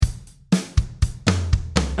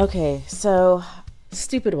Okay, so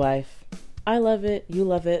stupid wife. I love it. You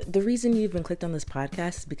love it. The reason you even clicked on this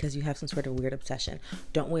podcast is because you have some sort of weird obsession.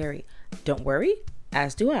 Don't worry. Don't worry,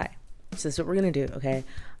 as do I. So this is what we're going to do, okay?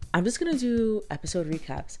 I'm just going to do episode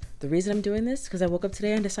recaps. The reason I'm doing this because I woke up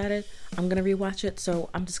today and decided I'm going to rewatch it. So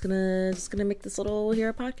I'm just going to make this little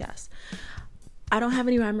here podcast. I don't have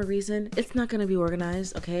any rhyme or reason. It's not going to be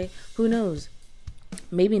organized, okay? Who knows?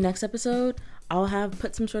 Maybe next episode I'll have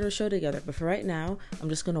put some sort of show together. But for right now, I'm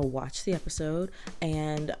just going to watch the episode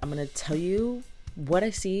and I'm going to tell you what I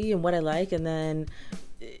see and what I like. And then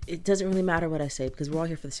it doesn't really matter what I say because we're all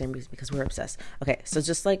here for the same reason, because we're obsessed. Okay, so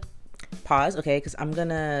just like pause, okay? Because I'm going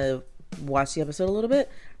to watch the episode a little bit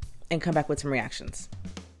and come back with some reactions.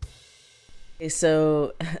 Okay,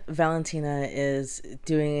 so Valentina is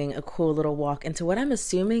doing a cool little walk into what I'm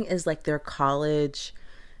assuming is like their college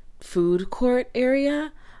food court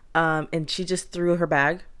area. And she just threw her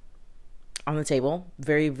bag on the table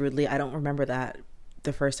very rudely. I don't remember that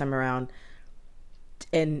the first time around.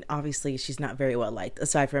 And obviously she's not very well liked,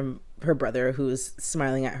 aside from her brother, who's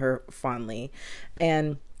smiling at her fondly.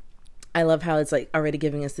 And I love how it's like already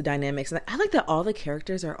giving us the dynamics. And I like that all the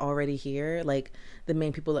characters are already here, like the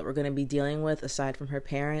main people that we're going to be dealing with, aside from her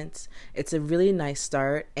parents. It's a really nice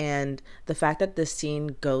start. And the fact that this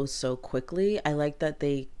scene goes so quickly, I like that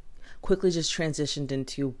they quickly just transitioned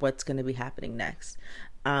into what's going to be happening next.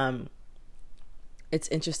 It's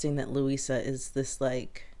interesting that Luisa is this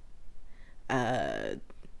like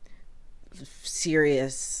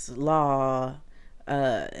serious law,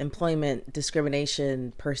 employment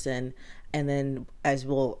discrimination person, and then as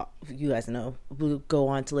you guys know, we'll go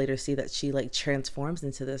on to later see that she like transforms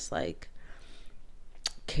into this like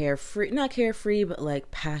not carefree, but like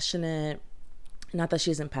passionate. Not that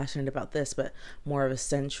she isn't passionate about this, but more of a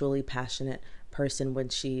sensually passionate person when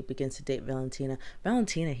she begins to date Valentina.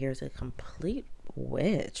 Valentina here is a complete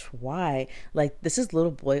witch. Why? Like, this is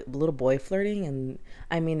little boy flirting, and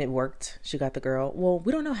I mean, it worked. She got the girl. Well,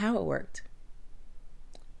 we don't know how it worked.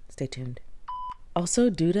 Stay tuned. Also,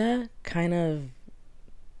 Duda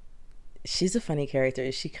she's a funny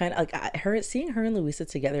character. She kind of like seeing her and Luisa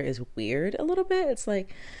together is weird a little bit. It's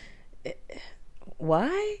like,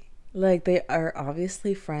 why? Like, they are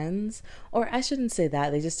obviously friends, or I shouldn't say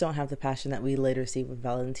that. They just don't have the passion that we later see with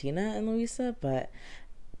Valentina and Luisa. But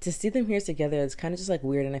to see them here together, it's kind of just like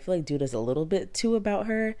weird. And I feel like Duda's a little bit too about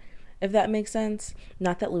her, if that makes sense.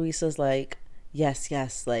 Not that Luisa's like, yes,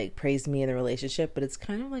 like praise me in the relationship, but it's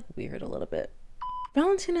kind of like weird a little bit.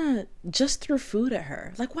 Valentina just threw food at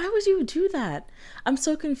her. Like, why would you do that? I'm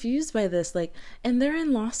so confused by this. Like, and they're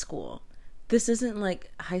in law school. This isn't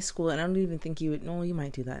like high school, and I don't even think you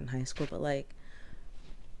might do that in high school, but like,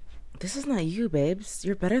 this is not you, babes.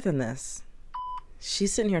 You're better than this.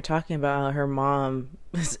 She's sitting here talking about how her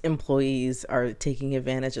mom's employees are taking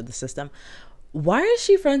advantage of the system. Why is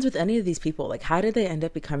she friends with any of these people? Like, how did they end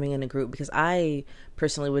up becoming in a group? Because I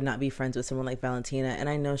personally would not be friends with someone like Valentina, and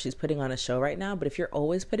I know she's putting on a show right now, but if you're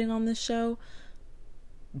always putting on this show,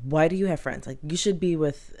 why do you have friends? Like, you should be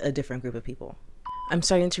with a different group of people. I'm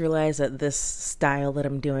starting to realize that this style that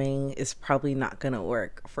I'm doing is probably not going to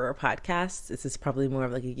work for a podcast. This is probably more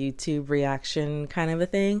of like a YouTube reaction kind of a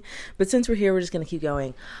thing. But since we're here, we're just going to keep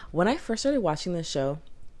going. When I first started watching this show,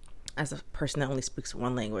 as a person that only speaks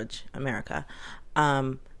one language, America,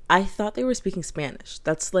 I thought they were speaking Spanish.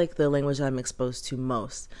 That's like the language that I'm exposed to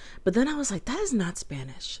most. But then I was like, that is not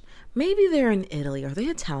Spanish. Maybe they're in Italy. Are they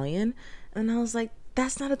Italian? And I was like,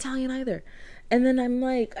 that's not Italian either. And then I'm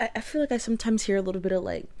like, I feel like I sometimes hear a little bit of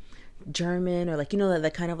like German, or like, you know,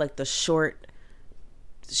 that kind of like the short,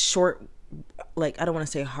 like, I don't want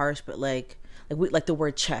to say harsh, but like the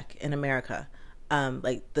word Czech in America.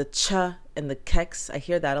 Like the ch and the keks, I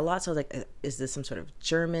hear that a lot. So I was like, is this some sort of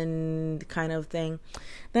German kind of thing?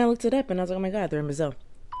 Then I looked it up and I was like, oh my God, they're in Brazil.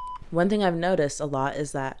 One thing I've noticed a lot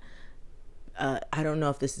is that, I don't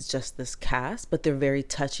know if this is just this cast, but they're very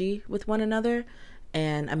touchy with one another.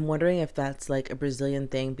 And I'm wondering if that's like a Brazilian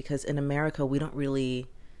thing, because in America, we don't really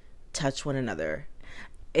touch one another.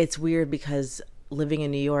 It's weird because living in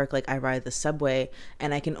New York, like I ride the subway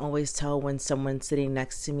and I can always tell when someone sitting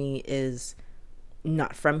next to me is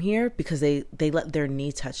not from here because they let their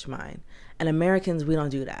knee touch mine. And Americans, we don't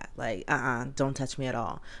do that. Like, don't touch me at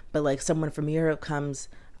all. But like someone from Europe comes,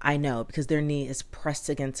 I know, because their knee is pressed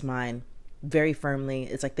against mine very firmly.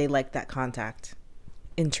 It's like they like that contact.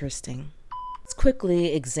 Interesting. Let's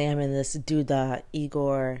quickly examine this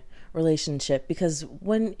Duda-Igor relationship, because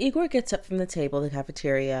when Igor gets up from the table, the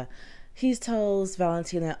cafeteria, he tells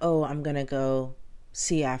Valentina, oh, I'm going to go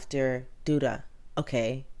see after Duda.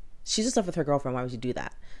 Okay. She's just left with her girlfriend. Why would you do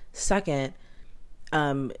that? Second,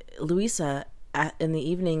 Luisa in the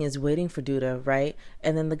evening is waiting for Duda, right?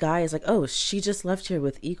 And then the guy is like, oh, she just left here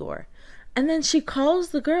with Igor. And then she calls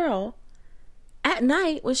the girl at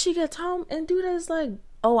night when she gets home, and Duda is like,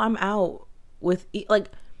 oh, I'm out with like,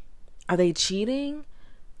 are they cheating?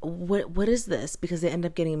 What is this? Because they end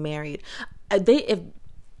up getting married. If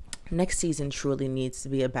next season truly needs to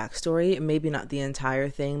be a backstory, maybe not the entire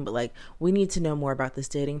thing, but like we need to know more about this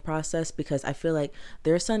dating process, because I feel like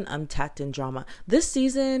there's some untapped in drama. This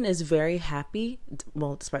season is very happy,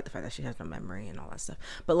 well, despite the fact that she has no memory and all that stuff,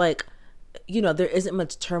 but like, you know, there isn't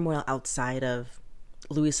much turmoil outside of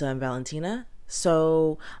Luisa and Valentina.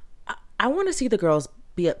 So I want to see the girls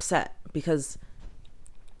be upset because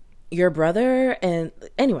your brother, and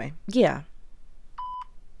anyway, yeah.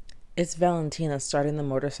 It's Valentina starting the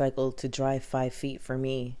motorcycle to drive 5 feet for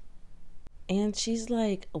me. And she's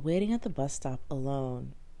like waiting at the bus stop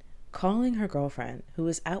alone, calling her girlfriend who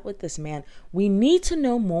is out with this man. We need to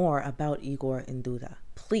know more about Igor and Duda,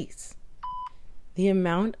 please. The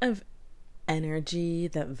amount of energy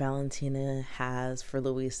that Valentina has for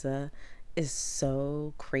Luisa is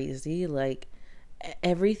so crazy. Like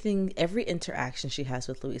everything, every interaction she has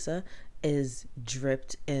with Luisa is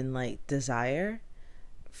dripped in like desire,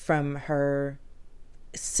 from her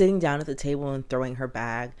sitting down at the table and throwing her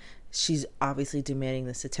bag. She's obviously demanding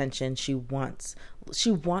this attention. She wants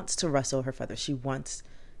to rustle her feathers. She wants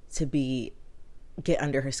to get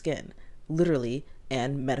under her skin, literally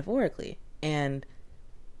and metaphorically. And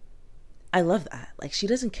I love that. Like, she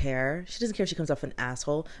doesn't care. She doesn't care if she comes off an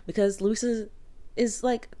asshole, because Luisa is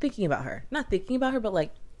like thinking about her. Not thinking about her, but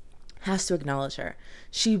like has to acknowledge her.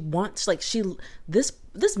 She wants, like, this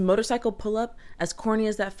motorcycle pull up, as corny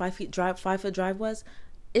as that 5 foot drive was,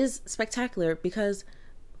 is spectacular, because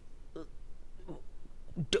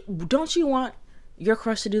don't you want your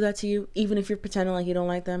crush to do that to you, even if you're pretending like you don't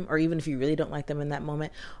like them, or even if you really don't like them in that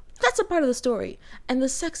moment? That's a part of the story. And the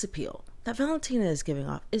sex appeal that Valentina is giving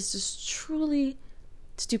off is just truly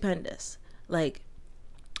stupendous. Like,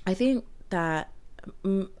 I think that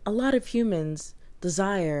a lot of humans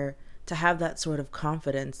desire to have that sort of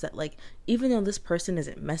confidence that, like, even though this person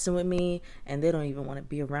isn't messing with me and they don't even want to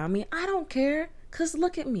be around me, I don't care, because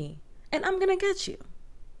look at me and I'm gonna get you.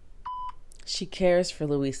 She cares for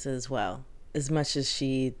Luisa as well, as much as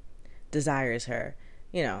she desires her.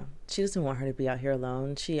 You know, she doesn't want her to be out here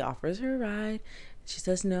alone. She offers her a ride. She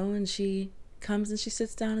says no, and she comes and she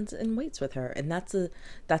sits down and waits with her. And that's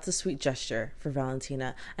a sweet gesture for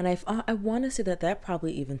Valentina. And I want to say that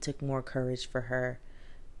probably even took more courage for her,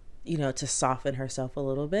 you know, to soften herself a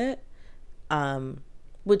little bit,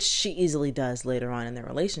 which she easily does later on in their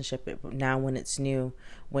relationship. But now when it's new,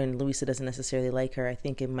 when Luisa doesn't necessarily like her, I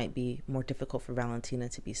think it might be more difficult for Valentina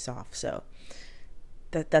to be soft. So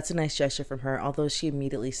that's a nice gesture from her, although she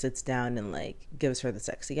immediately sits down and like gives her the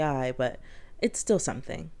sexy eye, but it's still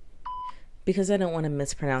something. Because I don't want to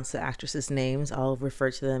mispronounce the actresses' names, I'll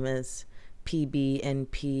refer to them as PB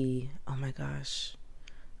and P. Oh my gosh,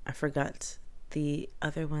 I forgot the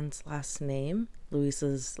other one's last name,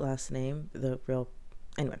 Luisa's last name, the real,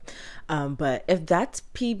 anyway. But if that's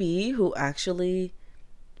PB who actually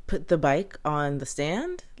put the bike on the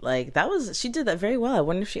stand, like, she did that very well. I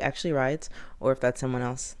wonder if she actually rides or if that's someone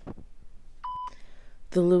else.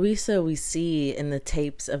 The Luisa we see in the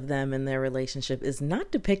tapes of them and their relationship is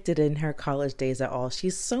not depicted in her college days at all.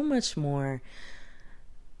 She's so much more,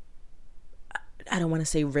 I don't want to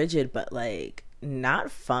say rigid, but like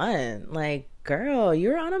not fun. Like, girl,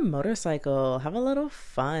 you're on a motorcycle. Have a little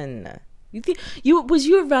fun. Would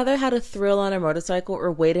you rather had a thrill on a motorcycle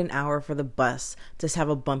or wait an hour for the bus to have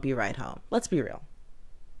a bumpy ride home? Let's be real.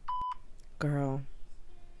 Girl,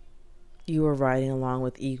 you were riding along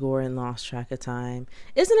with Igor and lost track of time.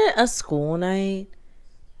 Isn't it a school night?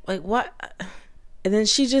 Like, what? And then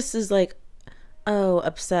she just is like, oh,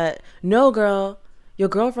 upset. No, girl, your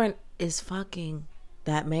girlfriend is fucking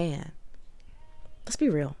that man. Let's be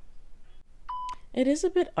real. It is a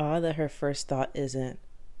bit odd that her first thought isn't,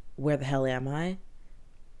 where the hell am I?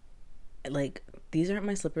 Like, these aren't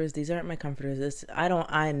my slippers. These aren't my comforters. I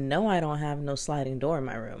know I don't have no sliding door in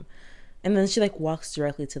my room. And then she like walks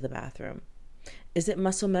directly to the bathroom. Is it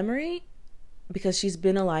muscle memory? Because she's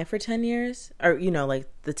been alive for 10 years? Or, you know, like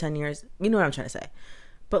the 10 years. You know what I'm trying to say.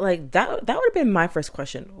 But like that would have been my first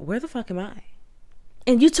question. Where the fuck am I?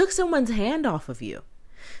 And you took someone's hand off of you.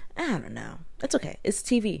 I don't know. That's okay. It's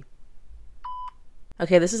TV.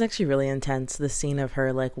 Okay, this is actually really intense. The scene of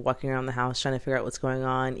her like walking around the house trying to figure out what's going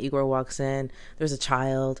on. Igor walks in. There's a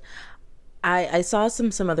child. I saw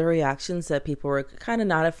some other reactions that people were kind of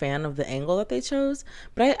not a fan of the angle that they chose,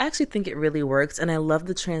 but I actually think it really works, and I love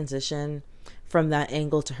the transition from that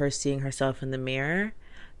angle to her seeing herself in the mirror,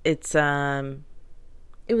 it's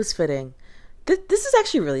it was fitting. This is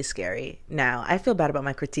actually really scary now. I feel bad about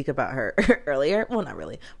my critique about her earlier. Well, not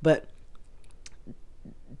really, but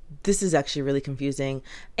this is actually really confusing.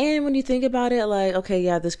 And when you think about it, like, okay,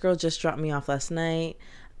 yeah, this girl just dropped me off last night.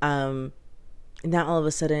 Now all of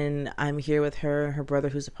a sudden I'm here with her and her brother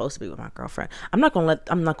who's supposed to be with my girlfriend. I'm not gonna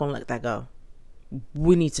let that go.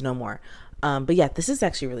 We need to know more. But yeah, this is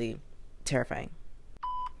actually really terrifying.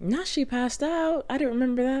 Now she passed out. I didn't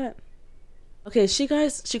remember that. Okay, she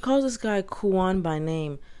calls this guy Kuan by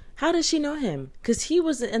name. How does she know him? Because he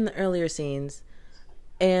was in the earlier scenes,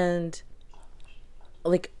 and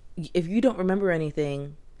like, if you don't remember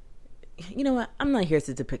anything, you know what? I'm not here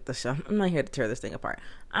to depict the show. I'm not here to tear this thing apart.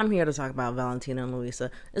 I'm here to talk about Valentina and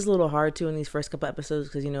Luisa. It's a little hard to in these first couple episodes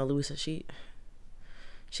because, you know, Luisa, she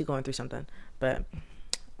going through something. But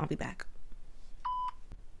I'll be back.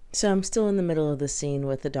 So I'm still in the middle of the scene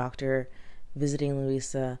with the doctor visiting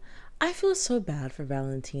Luisa. I feel so bad for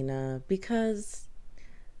Valentina because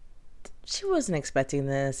she wasn't expecting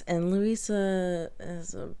this, and Luisa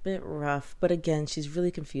is a bit rough, but again, she's really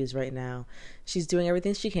confused right now. She's doing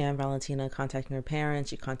everything she can, Valentina, contacting her parents,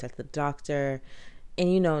 she contacted the doctor,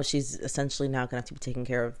 and you know she's essentially now gonna have to be taking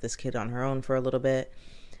care of this kid on her own for a little bit,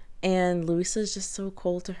 and Luisa's just so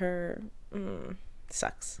cold to her.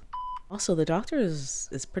 Sucks. Also, the doctor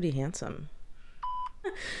is pretty handsome.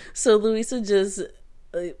 So Luisa just,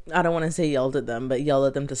 I don't want to say yelled at them, but yelled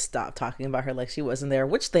at them to stop talking about her like she wasn't there,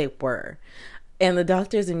 which they were. And the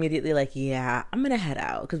doctor's immediately like, yeah, I'm going to head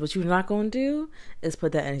out because what you're not going to do is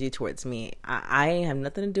put that energy towards me. I have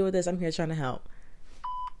nothing to do with this. I'm here trying to help.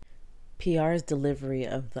 PR's delivery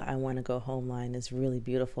of the I want to go home line is really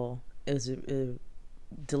beautiful. It was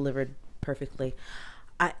delivered perfectly.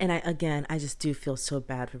 I just do feel so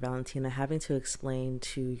bad for Valentina having to explain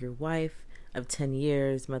to your wife of 10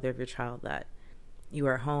 years, mother of your child, that you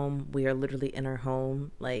are home. We are literally in our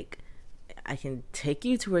home. Like, I can take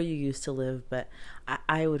you to where you used to live, but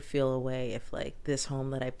I would feel a way if, like, this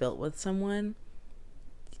home that I built with someone,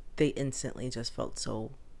 they instantly just felt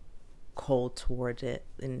so cold toward it,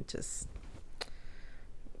 and just,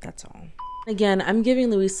 that's all. Again, I'm giving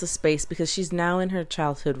Luisa space because she's now in her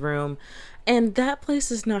childhood room, and that place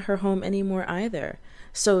is not her home anymore either.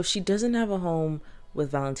 So she doesn't have a home with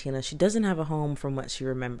Valentina. She doesn't have a home from what she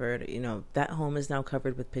remembered. You know, that home is now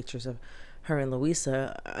covered with pictures of her and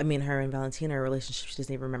her and Valentina, a relationship she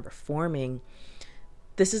doesn't even remember forming.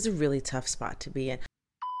 This is a really tough spot to be in.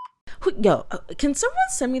 Yo, can someone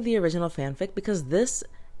send me the original fanfic? Because this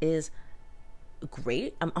is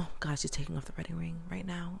great. Oh God, she's taking off the wedding ring right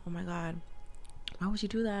now. Oh my God. Why would you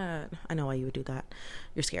do that? I know why you would do that.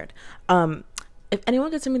 You're scared. If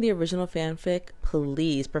anyone could send me the original fanfic,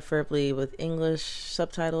 please, preferably with English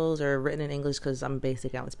subtitles or written in English, because I'm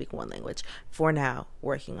basically only speaking one language. For now,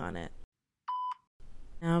 working on it.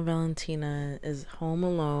 Now Valentina is home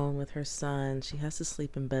alone with her son. She has to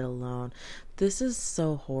sleep in bed alone. This is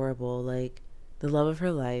so horrible. Like, the love of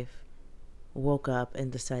her life woke up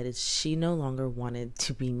and decided she no longer wanted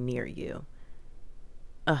to be near you.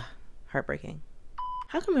 Heartbreaking.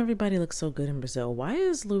 How come everybody looks so good in Brazil? Why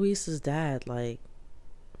is Luisa's dad, like,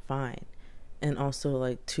 fine? And also,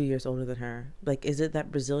 like, 2 years older than her. Like, is it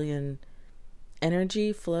that Brazilian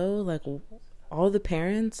energy flow? Like, all the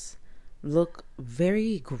parents look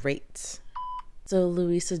very great. So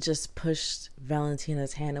Luisa just pushed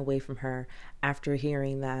Valentina's hand away from her after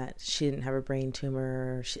hearing that she didn't have a brain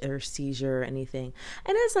tumor or seizure or anything.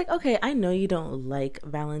 And it's like, okay, I know you don't like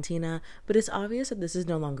Valentina, but it's obvious that this is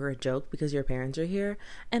no longer a joke because your parents are here.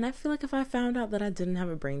 And I feel like if I found out that I didn't have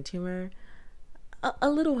a brain tumor, a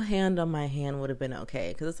little hand on my hand would have been okay.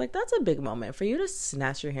 Because it's like, that's a big moment for you to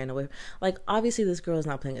snatch your hand away. Like, obviously this girl is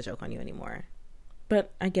not playing a joke on you anymore.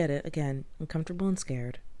 But I get it. Again, uncomfortable and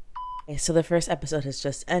scared. Okay, so the first episode has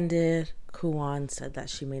just ended. Kuan said that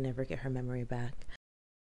she may never get her memory back.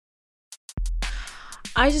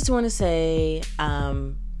 I just want to say,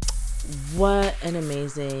 what an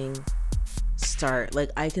amazing start. Like,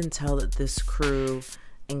 I can tell that this crew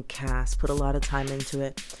and cast put a lot of time into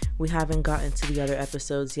it. We haven't gotten to the other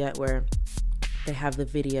episodes yet where they have the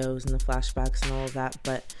videos and the flashbacks and all of that,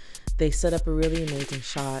 but they set up a really amazing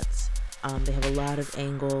shots. They have a lot of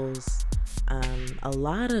angles. A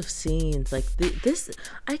lot of scenes like this.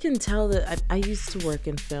 I can tell that I used to work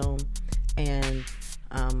in film, and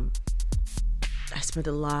I spent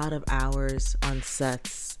a lot of hours on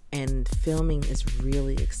sets, and filming is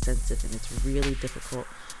really extensive and it's really difficult,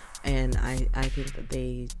 and I think that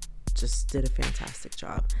they just did a fantastic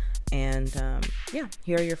job. And yeah,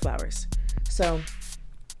 here are your flowers. So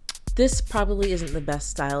this probably isn't the best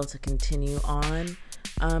style to continue on,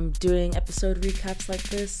 doing episode recaps like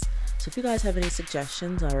this. So if you guys have any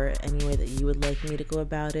suggestions or any way that you would like me to go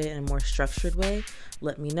about it in a more structured way,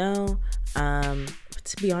 let me know.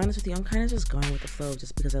 To be honest with you, I'm kind of just going with the flow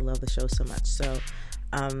just because I love the show so much. So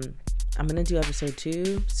I'm going to do episode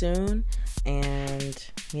 2 soon. And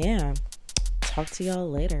yeah, talk to y'all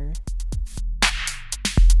later.